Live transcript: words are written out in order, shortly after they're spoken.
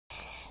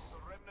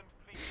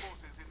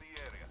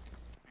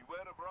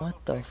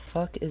What the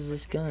fuck is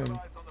this gun?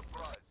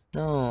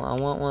 No,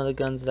 I want one of the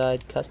guns that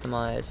I'd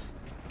customize.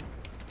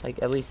 Like,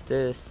 at least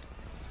this.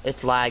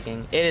 It's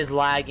lagging. It is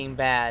lagging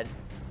bad.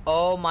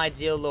 Oh my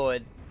dear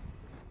lord.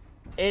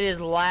 It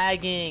is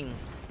lagging.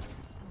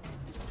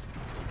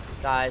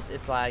 Guys,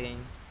 it's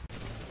lagging.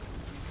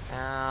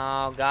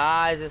 Ow,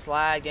 guys, it's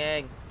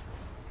lagging.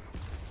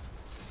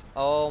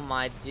 Oh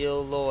my dear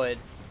lord.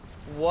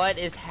 What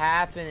is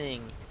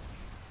happening?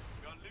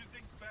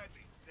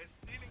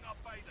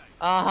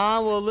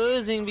 We're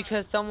losing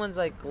because someone's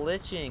like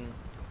glitching.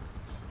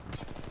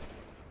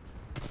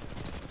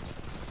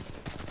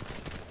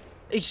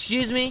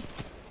 Excuse me?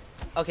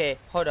 Okay,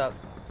 hold up.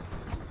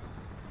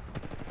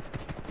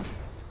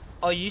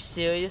 Are you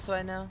serious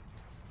right now?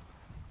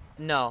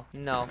 No,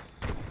 no.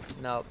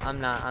 Nope,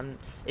 I'm not.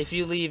 If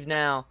you leave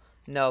now,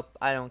 nope,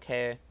 I don't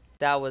care.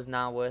 That was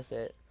not worth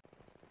it.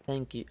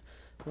 Thank you.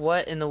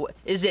 What in the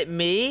is it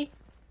me?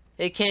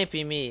 It can't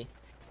be me.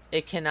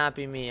 It cannot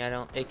be me.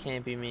 It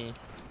can't be me.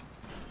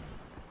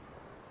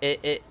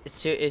 It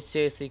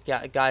seriously,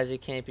 guys,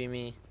 it can't be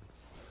me.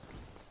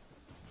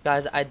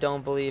 Guys, I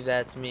don't believe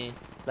that's me.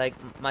 Like,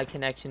 my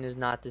connection is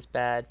not this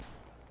bad.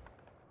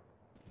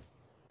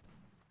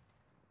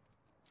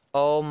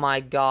 Oh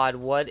my god,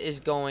 what is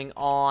going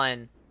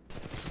on?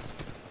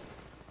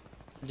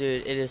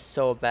 Dude, it is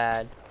so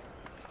bad.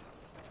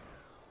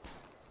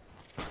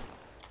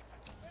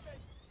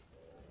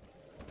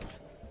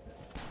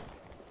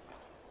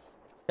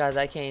 Guys,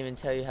 I can't even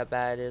tell you how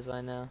bad it is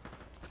right now.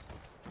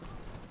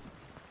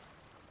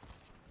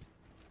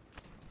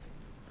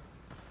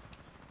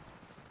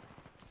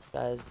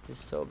 Guys, this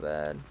is so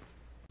bad.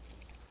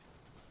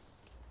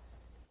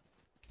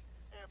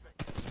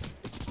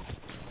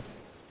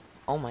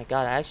 Oh my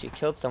god, I actually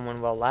killed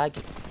someone while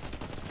lagging.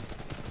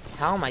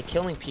 How am I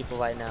killing people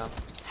right now?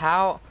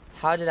 How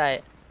did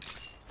I...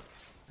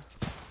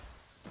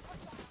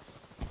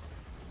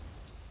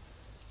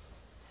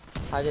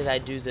 How did I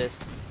do this?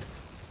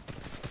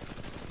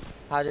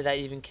 How did I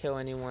even kill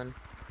anyone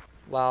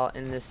while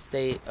in this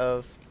state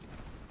of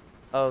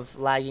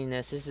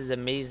lagginess? This is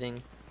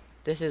amazing.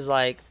 This is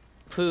like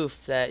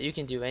proof that you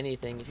can do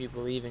anything if you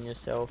believe in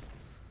yourself.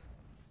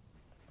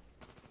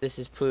 This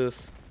is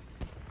proof.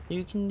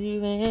 You can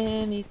do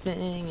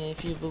anything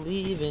if you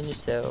believe in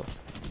yourself.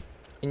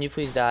 Can you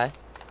please die?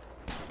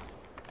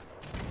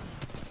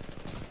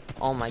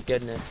 Oh my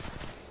goodness.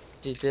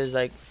 Dude, there's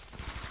like...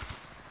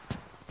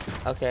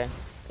 Okay.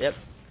 Yep.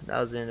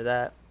 That was the end of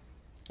that.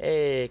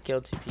 Hey,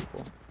 killed 2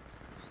 people.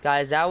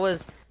 Guys, that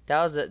was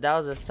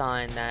a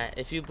sign that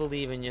if you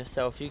believe in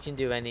yourself, you can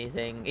do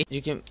anything.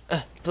 You can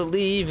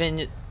believe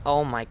in...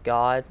 Oh my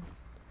god.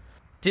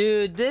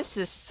 Dude, this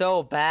is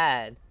so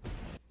bad.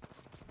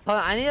 Hold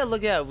on, I need to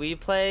look at a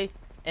replay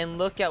and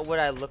look at what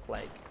I look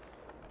like.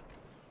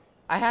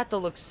 I have to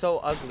look so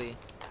ugly.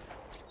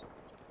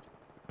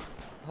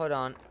 Hold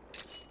on.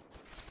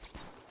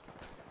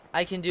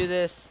 I can do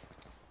this.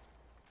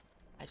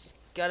 I just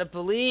gotta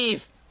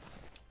believe.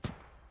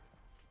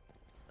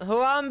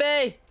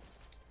 Harambe!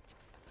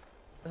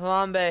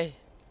 Harambe.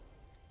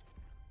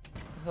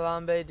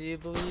 Harambe, do you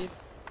believe?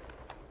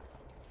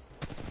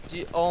 Do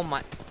you... Oh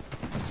my...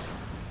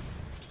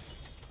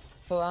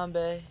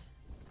 Harambe.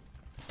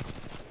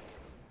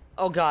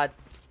 Oh god.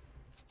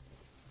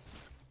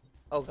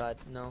 Oh god,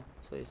 no,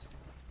 please.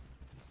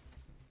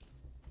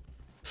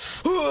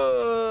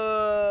 Oh.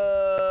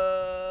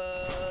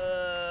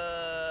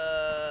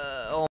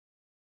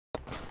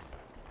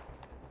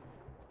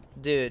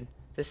 Dude,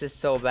 this is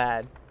so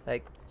bad.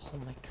 Like, oh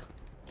my god.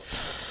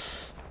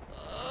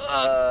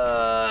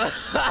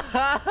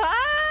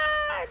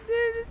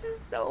 Dude, this is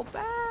so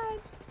bad.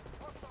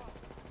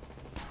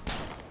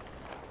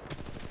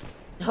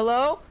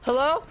 Hello?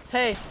 Hello?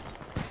 Hey.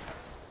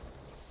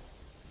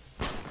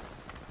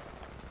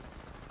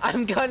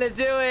 I'm gonna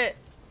do it!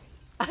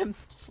 I'm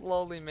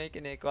slowly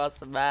making it across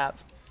the map.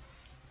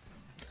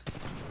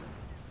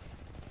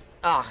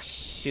 Ah, oh,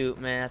 shoot,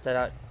 man. I thought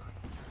I'd...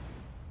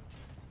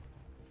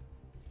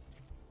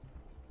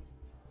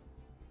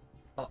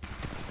 Oh.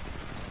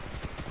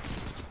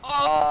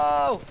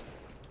 Oh!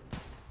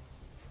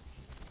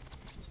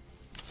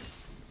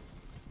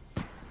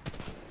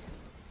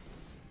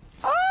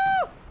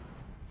 Oh!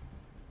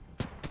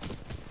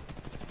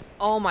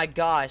 Oh my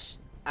gosh.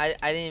 I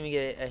didn't even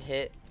get a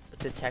hit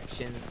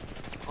detection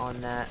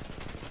on that.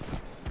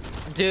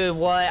 Dude,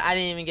 what? I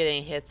didn't even get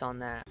any hits on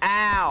that.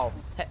 Ow!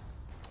 Hey.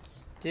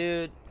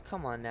 Dude,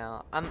 come on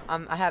now.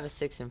 I have a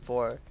 6 and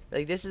 4.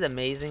 Like, this is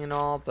amazing and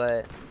all,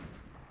 but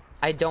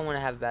I don't want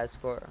to have a bad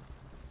score.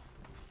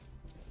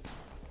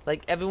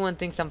 Like, everyone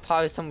thinks I'm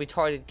probably some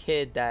retarded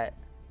kid that...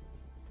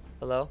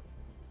 Hello?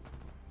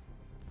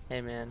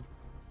 Hey, man.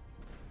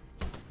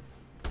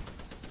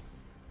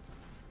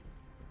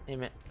 Hey,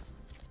 man.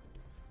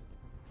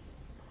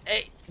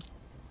 Hey!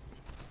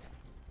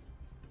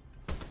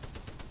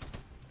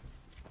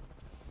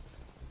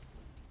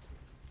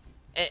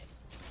 Hey!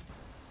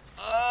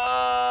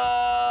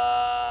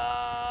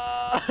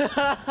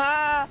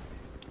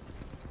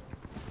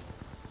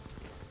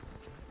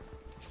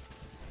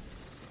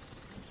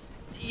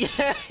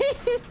 Yeah.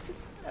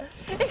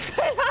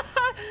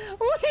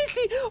 What is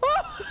he?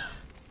 Oh!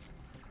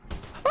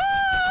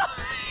 Oh!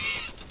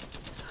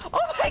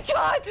 Oh my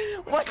god!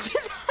 What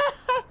just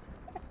happened?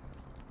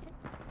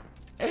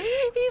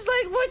 He's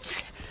like, what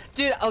just...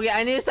 Dude, okay,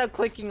 I need to stop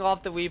clicking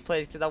off the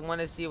replays because I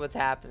want to see what's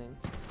happening.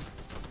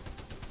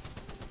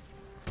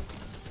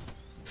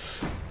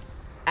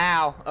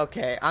 Ow.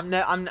 Okay,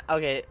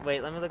 okay,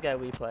 wait, let me look at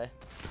replay.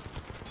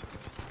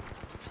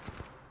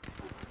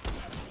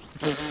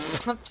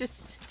 I'm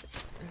just...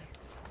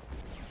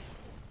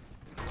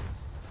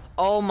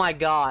 Oh my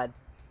god.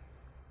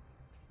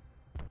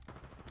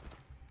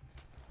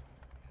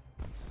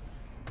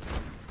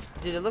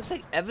 Dude, it looks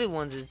like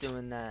everyone's is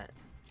doing that.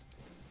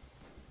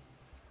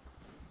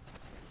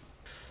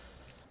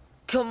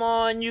 Come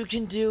on, you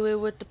can do it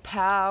with the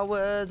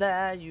power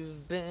that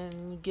you've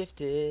been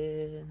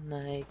gifted.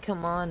 Like,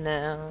 come on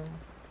now.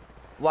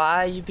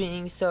 Why are you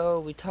being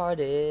so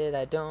retarded?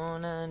 I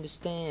don't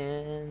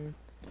understand.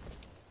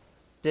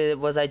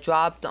 Was I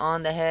dropped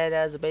on the head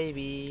as a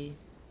baby?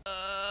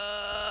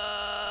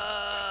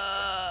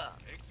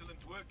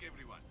 Excellent work,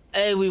 everyone.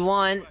 Hey, we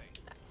won.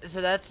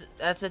 So that's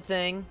the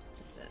thing.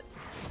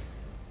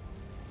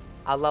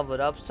 I leveled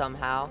up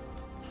somehow.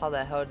 How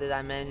the hell did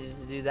I manage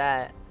to do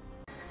that?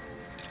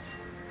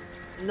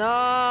 No,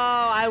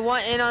 I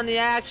want in on the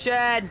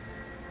action.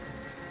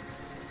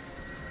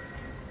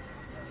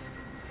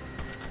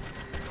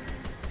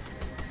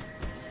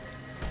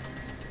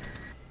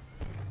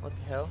 What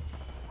the hell?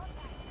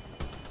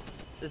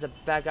 There's a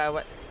bad guy.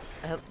 What?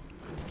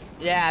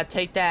 Yeah,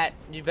 take that.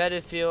 You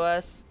better feel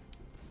us.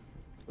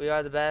 We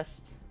are the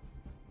best.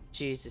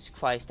 Jesus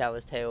Christ, that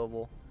was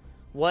terrible.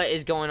 What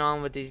is going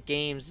on with these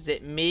games? Is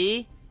it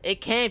me? It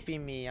can't be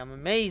me. I'm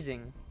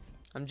amazing.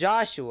 I'm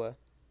Joshua.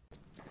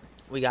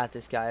 We got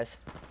this, guys.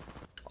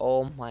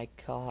 Oh my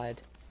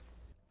god.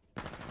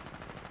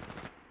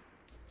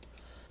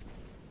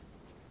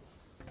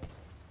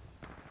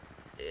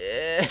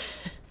 Yeah,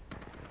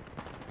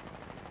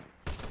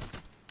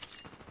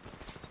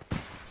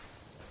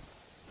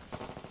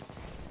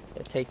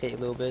 take that, you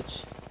little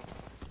bitch.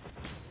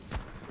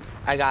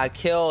 I got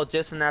killed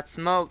just from that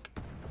smoke.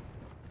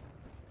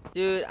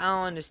 Dude, I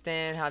don't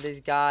understand how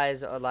these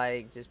guys are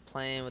like just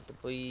playing with the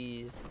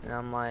breeze. And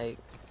I'm like,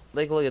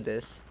 look at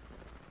this.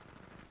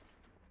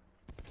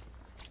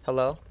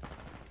 Hello?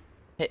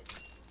 Hey.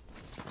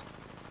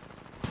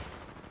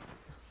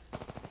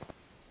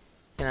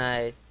 Can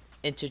I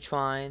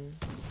intertwine?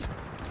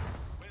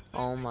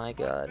 Oh my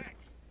god.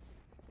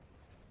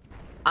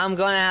 I'm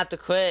gonna have to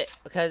quit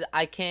because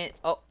I can't.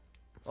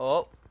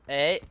 Oh,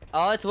 hey.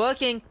 Oh, it's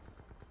working.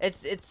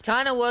 It's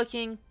kind of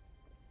working.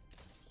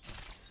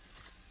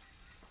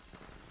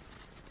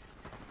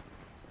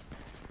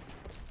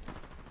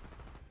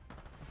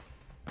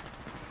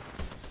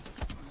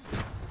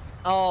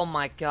 Oh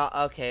my god.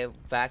 Okay,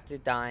 back to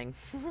dying.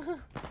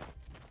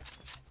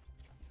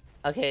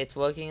 Okay, it's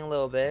working a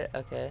little bit.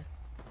 Okay.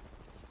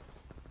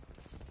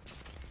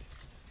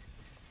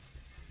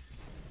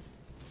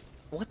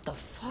 What the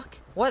fuck?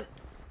 What?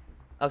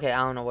 Okay, I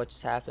don't know what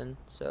just happened,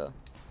 so.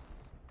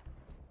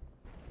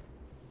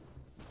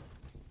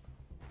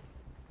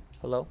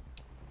 Hello?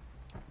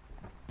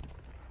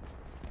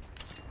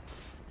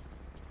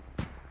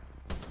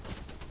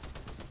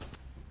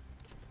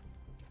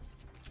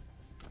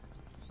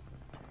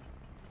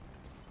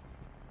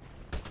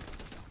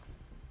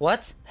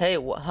 What? Hey,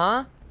 what?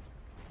 Huh?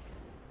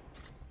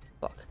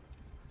 Fuck.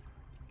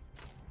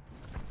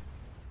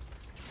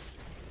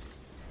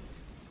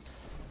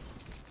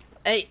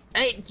 Hey,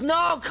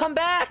 no, come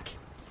back!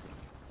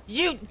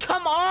 You,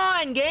 come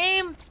on,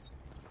 game!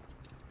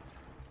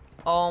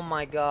 Oh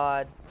my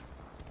god.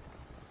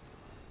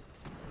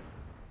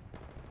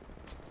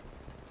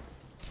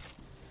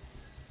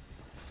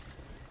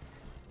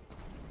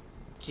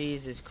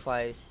 Jesus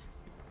Christ.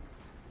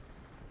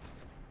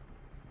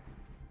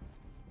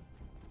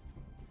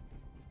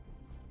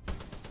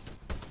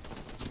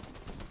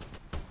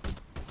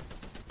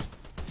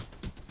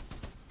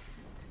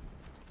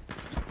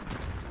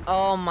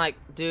 Oh my,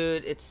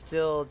 dude, it's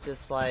still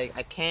just like,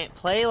 I can't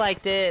play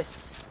like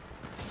this.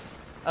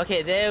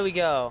 Okay, there we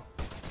go.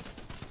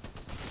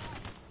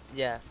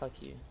 Yeah, fuck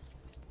you.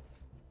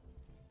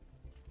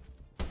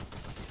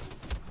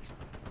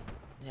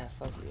 Yeah,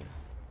 fuck you.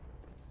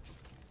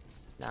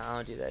 Nah, I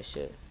don't do that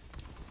shit.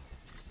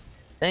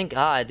 Thank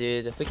God,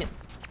 dude, if we can...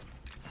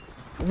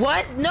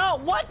 What? No,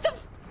 what the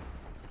f...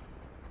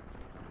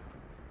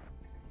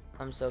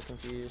 I'm so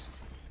confused.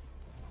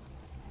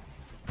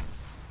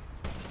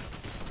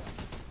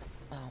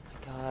 Oh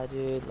my god,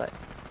 dude, like...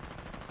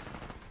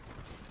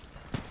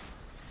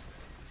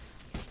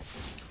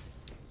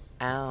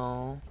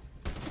 Ow.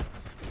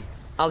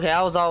 Okay,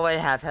 I was already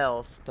half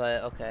health,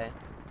 but okay.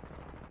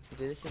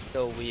 Dude, this is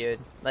so weird.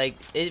 Like,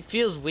 it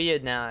feels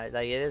weird now.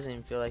 Like, it doesn't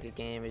even feel like a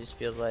game. It just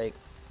feels like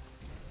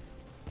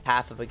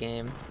half of a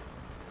game.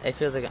 It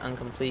feels like an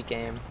incomplete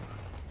game.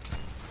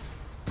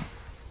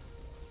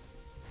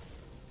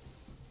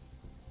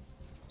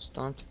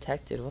 Storm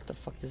detected. What the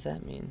fuck does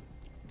that mean?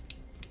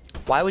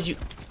 Why would you...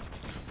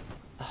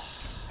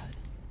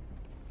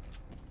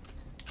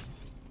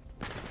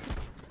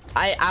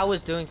 I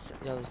was doing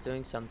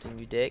something,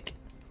 you dick.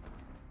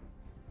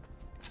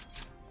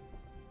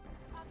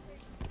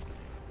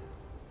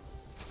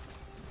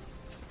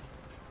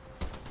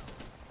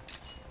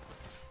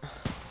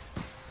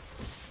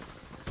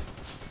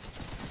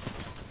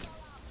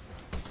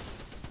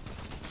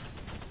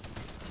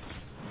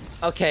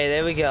 Okay,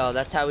 there we go.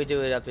 That's how we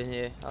do it up in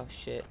here. Oh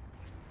shit.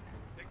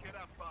 Pick it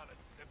up, pilot.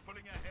 They're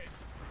pulling ahead.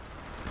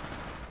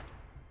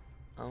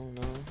 Oh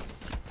no.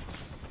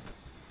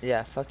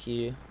 Yeah, fuck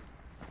you.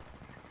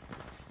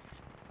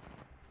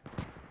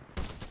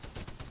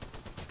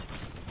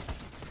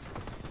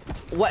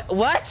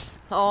 What?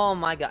 Oh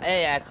my god.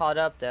 Hey, I caught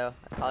up though.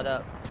 I caught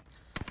up.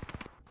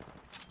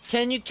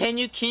 Can you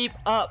keep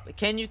up?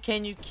 Can you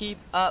keep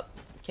up?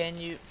 Can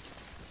you?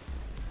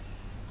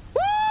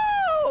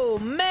 Woo!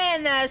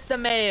 Man, that's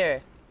some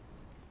air.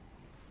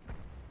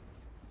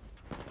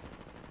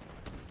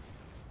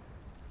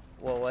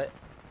 Whoa, what?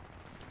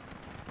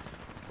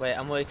 Wait,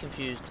 I'm really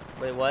confused.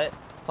 Wait, what?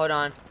 Hold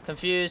on.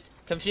 Confused.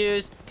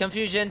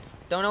 Confusion.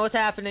 Don't know what's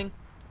happening.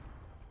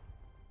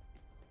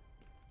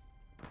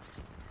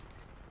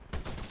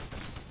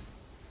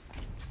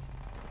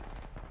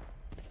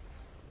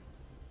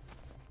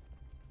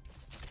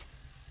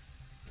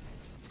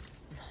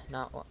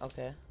 Not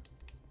okay.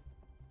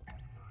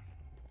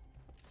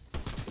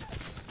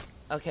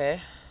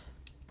 Okay.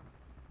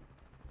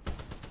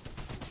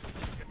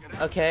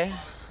 Okay.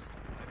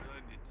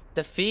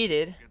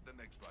 Defeated.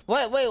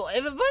 Wait,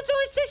 if it's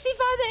only 65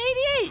 to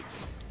 88.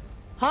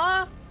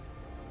 Huh?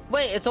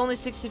 Wait, it's only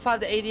 65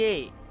 to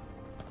 88.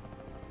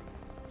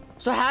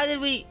 So how did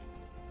we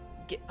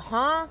get,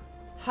 huh?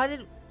 How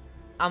did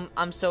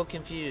I'm so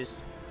confused.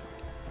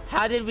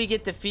 How did we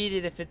get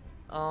defeated if it,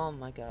 oh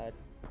my god.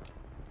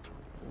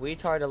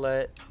 Retard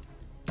alert.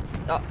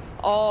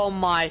 Oh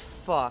my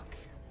fuck.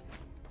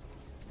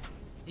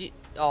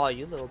 Oh,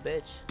 you little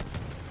bitch.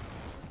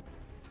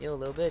 You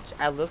little bitch.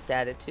 I looked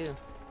at it too.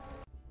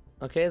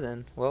 Okay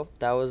then. Well,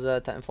 that was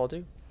Titanfall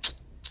 2.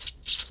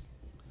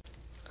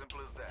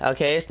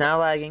 Okay, it's not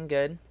lagging.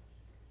 Good.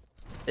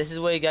 This is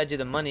where you gotta do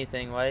the money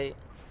thing, right?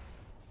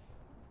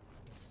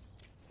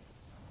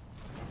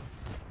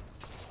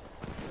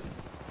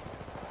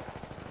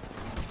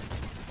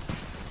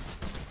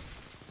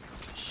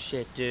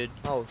 Shit, dude.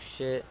 Oh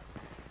shit.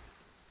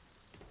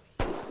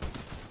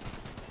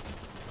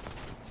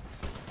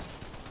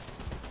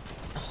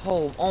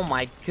 Oh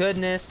my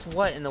goodness.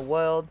 What in the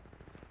world?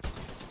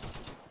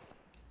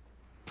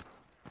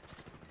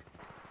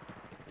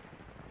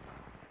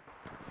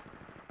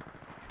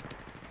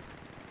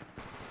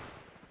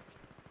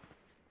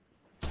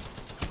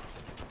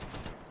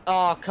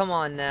 Oh, come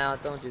on now.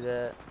 Don't do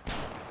that.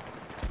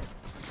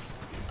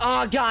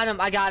 Oh, got him.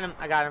 I got him.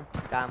 Got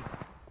him.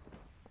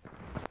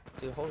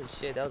 Dude, holy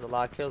shit. That was a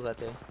lot of kills out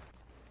there.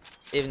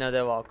 Even though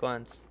they were all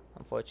guns,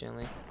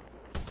 unfortunately.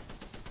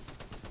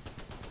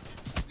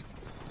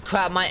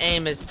 Crap, my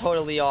aim is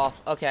totally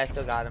off. Okay, I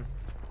still got him.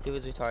 He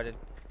was retarded.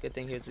 Good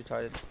thing he was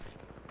retarded.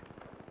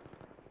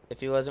 If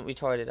he wasn't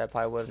retarded, I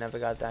probably would have never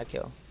got that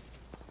kill.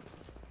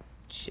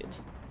 Shit.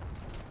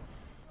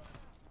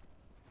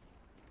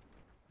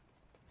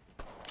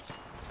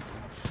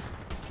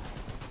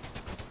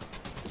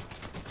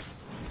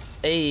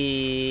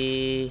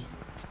 Hey.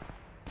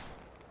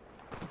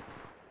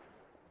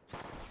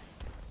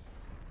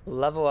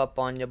 Level up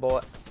on your boy.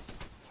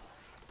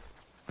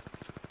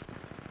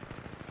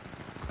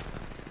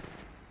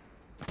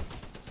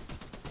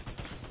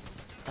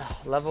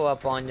 Level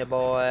up on your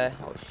boy.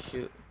 Oh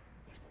shoot.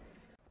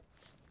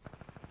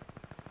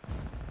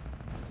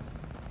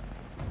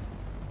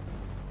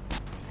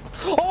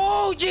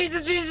 Oh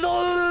Jesus, Jesus!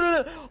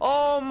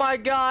 Oh my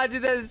god,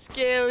 dude, that is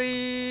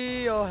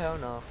scary. Oh hell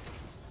no.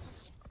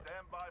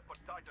 Stand by for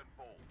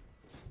Titanfall.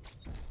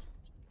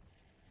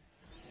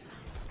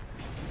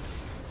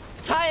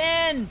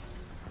 Titan!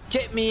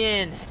 Get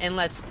me in and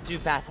let's do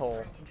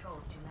battle.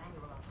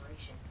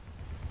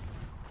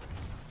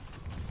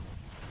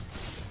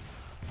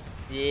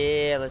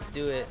 Yeah, let's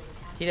do it.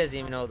 He doesn't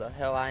even know the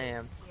hell I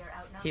am.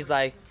 He's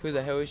like, who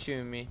the hell is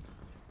shooting me?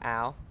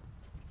 Ow.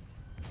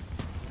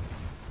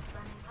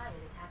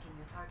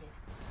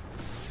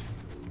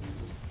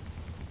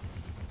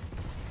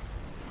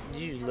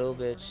 You little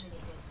bitch.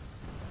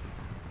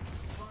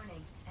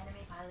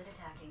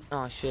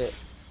 Oh shit.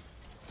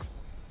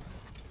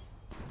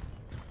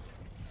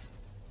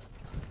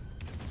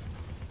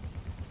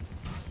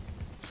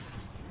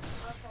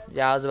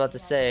 Yeah, I was about to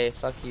say,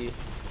 fuck you.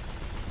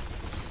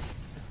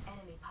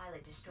 Enemy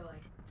pilot destroyed.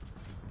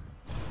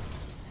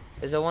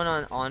 Is there one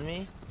on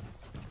me?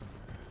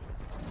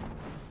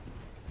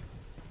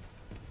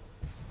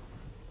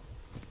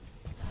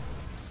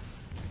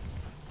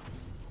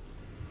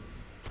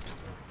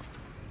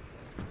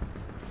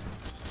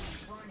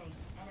 Warning,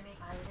 enemy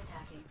pilot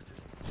attacking.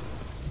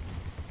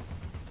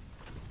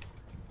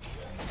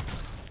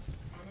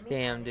 Enemy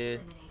Damn, pilot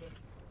dude. eliminated.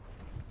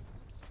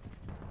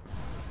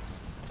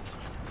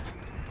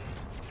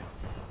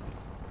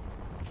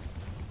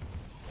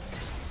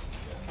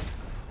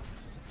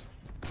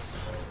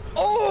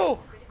 Oh!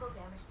 Critical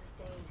damage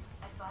sustained.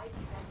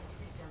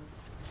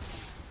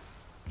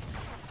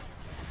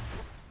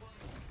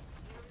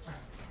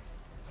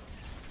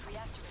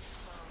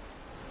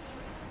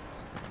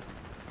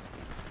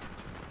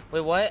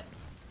 Wait, what?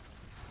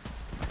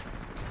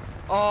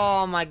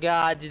 Oh my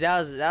god, dude,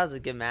 that was a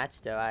good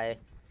match though. I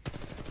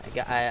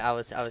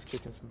was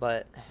kicking some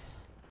butt.